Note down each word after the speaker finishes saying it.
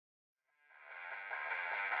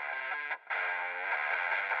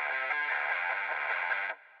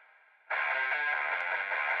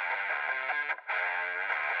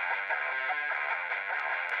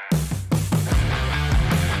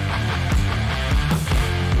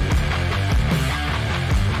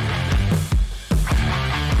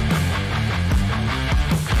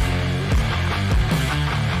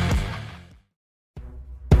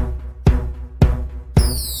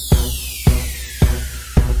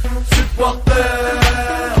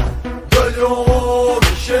supporters de Lyon,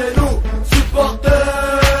 de chez nous,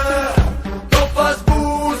 supporters d'en face,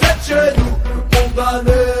 vous êtes chez nous,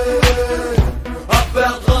 condamnés à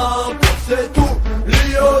perdre un point, c'est tout,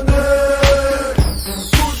 Lyonnais,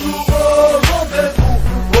 toujours au rendez-vous,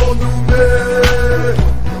 on nous met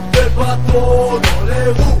des bâtons dans les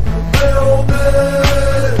roues, mais on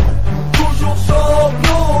est toujours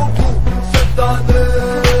champion au bout cette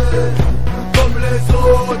année, comme les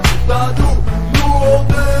autres, tout à nous, nous on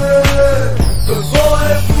est devant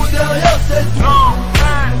et vous derrière, c'est tout.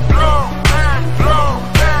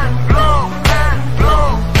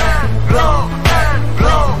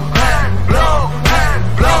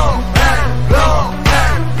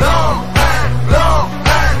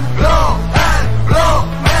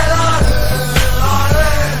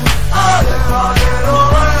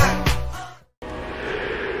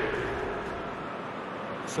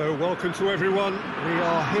 So welcome to everyone. We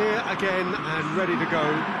are here again and ready to go.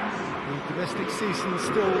 The domestic season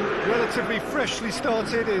still relatively freshly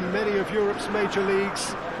started in many of Europe's major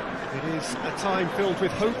leagues. It is a time filled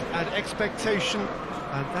with hope and expectation,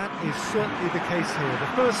 and that is certainly the case here.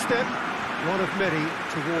 The first step, one of many,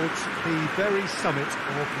 towards the very summit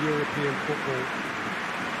of European football.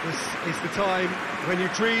 This is the time when you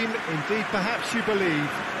dream, indeed perhaps you believe,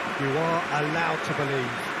 you are allowed to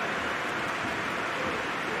believe.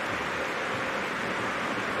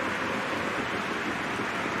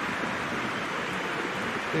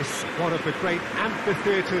 This one of the great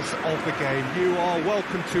amphitheatres of the game. You are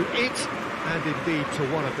welcome to it, and indeed to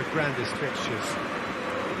one of the grandest fixtures.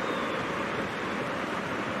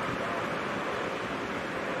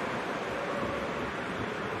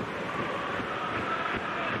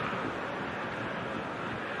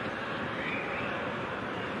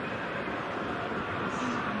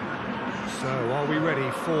 So, are we ready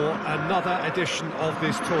for another edition of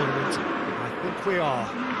this tournament? I think we are.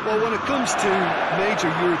 Well, when it comes to major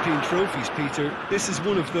European trophies, Peter, this is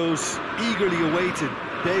one of those eagerly awaited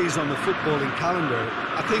days on the footballing calendar.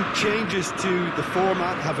 I think changes to the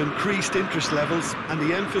format have increased interest levels, and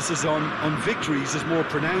the emphasis on victories is more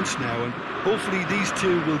pronounced now, and hopefully these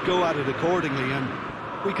two will go at it accordingly and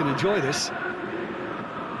we can enjoy this.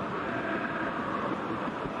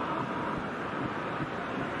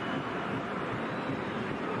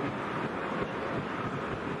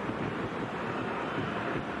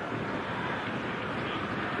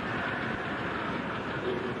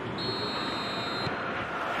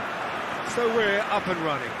 So we're up and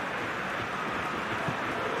running.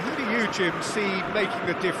 Who do you, Jim, see making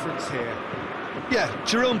the difference here? Yeah,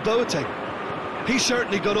 Jerome Boateng. He's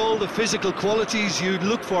certainly got all the physical qualities you'd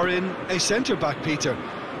look for in a centre-back, Peter.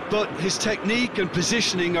 But his technique and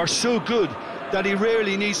positioning are so good that he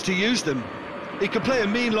rarely needs to use them. He can play a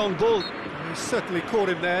mean long ball. He's certainly caught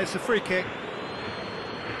him there. It's a free kick.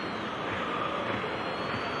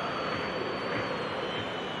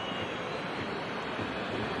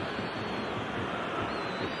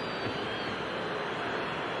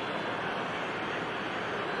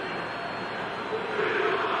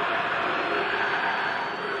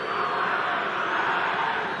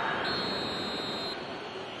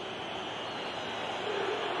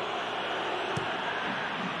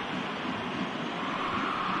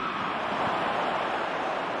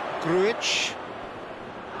 Grujic.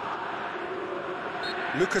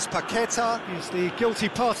 Lucas Paqueta is the guilty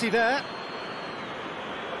party there.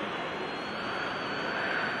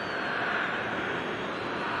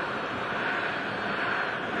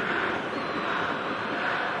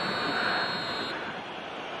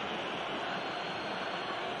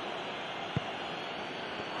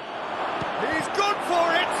 He's gone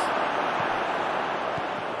for it!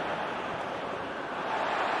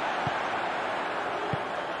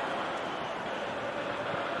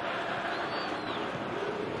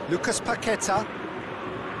 Lucas Paqueta.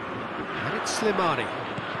 And it's Slimani.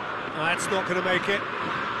 That's not going to make it.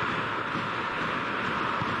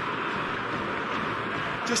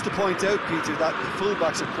 Just to point out, Peter, that the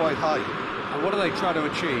fullbacks are quite high. And what are they trying to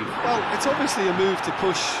achieve? Well, it's obviously a move to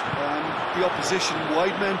push the opposition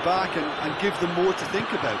wide men back and give them more to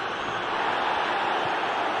think about.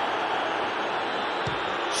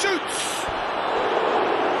 Shoots!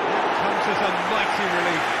 That comes as a mighty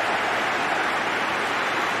relief.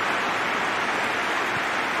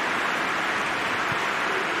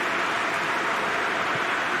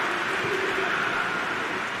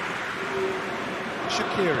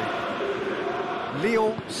 Shaqiri.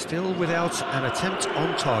 Lyon still without an attempt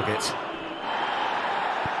on target.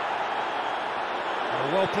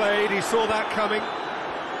 Well played, he saw that coming.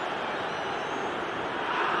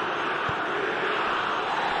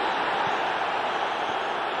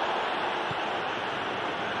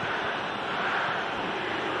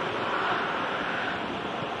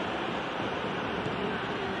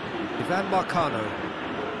 Ivan Marcano.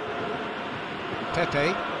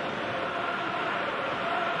 Pepe.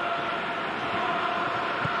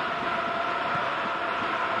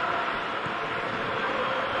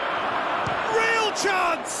 Real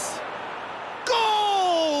chance!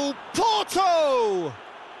 Goal! Porto!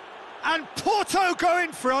 And Porto go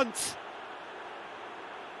in front.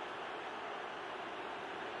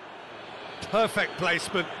 Perfect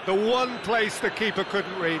placement, the one place the keeper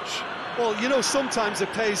couldn't reach. Well, you know, sometimes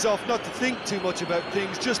it pays off not to think too much about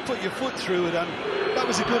things, just put your foot through it, and that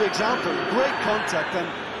was a good example. Great contact,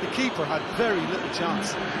 and the keeper had very little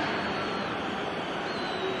chance.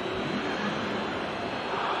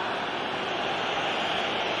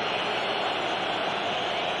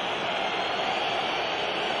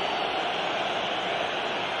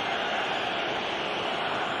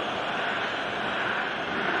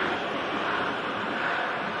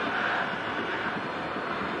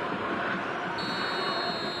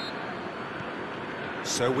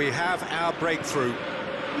 So we have our breakthrough.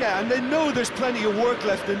 Yeah, and they know there's plenty of work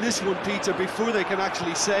left in this one, Peter, before they can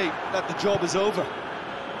actually say that the job is over.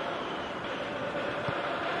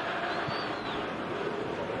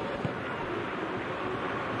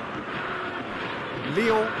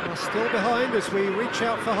 Lyon are still behind as we reach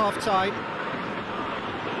out for half-time.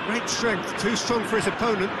 Great strength, too strong for his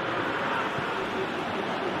opponent.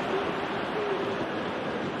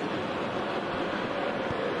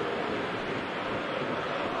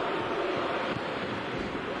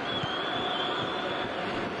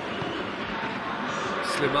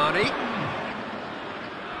 Slimani.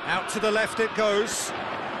 Out to the left it goes.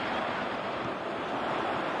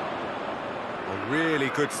 A really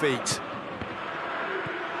good feat.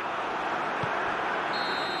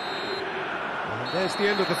 And there's the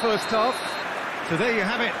end of the first half. So there you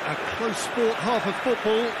have it, a close sport half of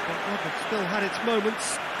football, but one that still had its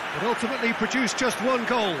moments, but ultimately produced just one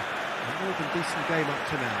goal. A more than decent game up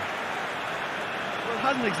to now. Well, it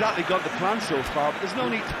hasn't exactly got the plan so far, but there's no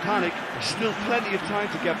need to panic. There's still plenty of time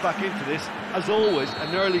to get back into this. As always,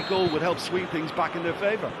 an early goal would help swing things back in their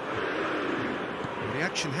favour. The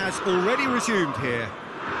action has already resumed here.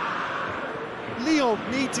 Lyon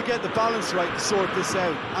need to get the balance right to sort this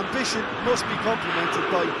out. Ambition must be complemented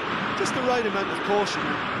by just the right amount of caution.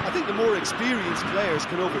 I think the more experienced players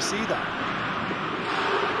can oversee that.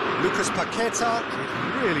 Lucas Paqueta did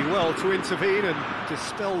really well to intervene and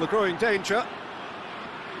dispel the growing danger.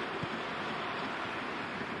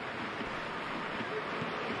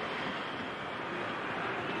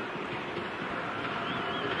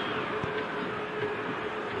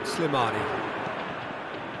 Slimani.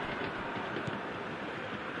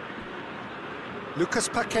 Lucas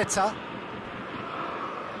Paqueta.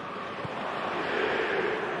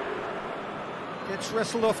 Gets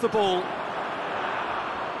wrestled off the ball.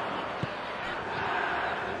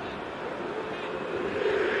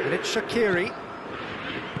 And it's Shaqiri.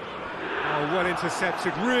 Oh, well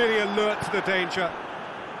intercepted, really alert to the danger.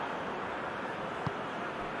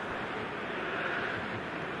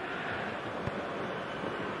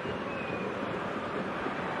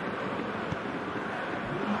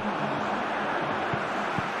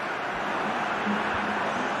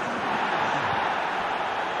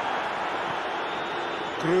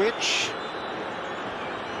 Grujic.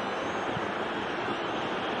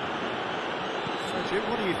 So Jim,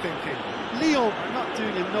 what are you thinking? Lyon are not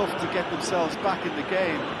doing enough to get themselves back in the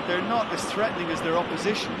game. They're not as threatening as their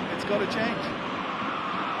opposition. It's got to change.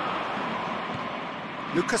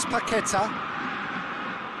 Lucas Paqueta.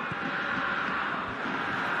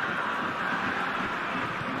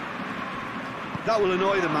 That will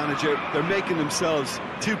annoy the manager. They're making themselves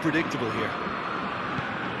too predictable here.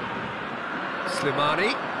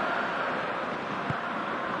 Slimani.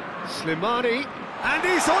 Slimani. And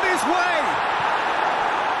he's on his way!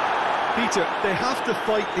 Peter, they have to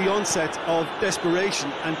fight the onset of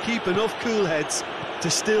desperation and keep enough cool heads to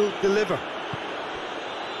still deliver.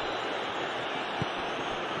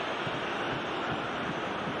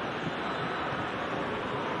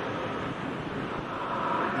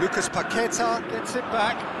 Lucas Paqueta gets it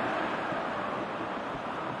back.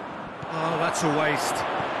 Oh, that's a waste.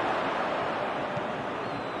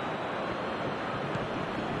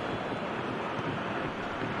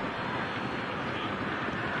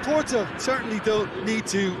 Porto certainly don't need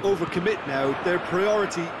to overcommit now. Their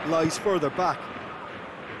priority lies further back.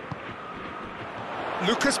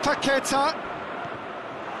 Lucas Paqueta.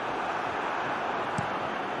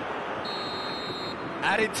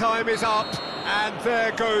 Added time is up, and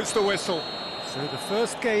there goes the whistle. So the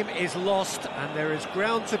first game is lost, and there is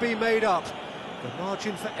ground to be made up. The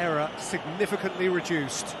margin for error significantly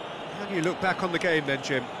reduced. How do you look back on the game then,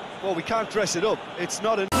 Jim? Well, we can't dress it up. It's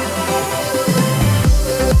not enough.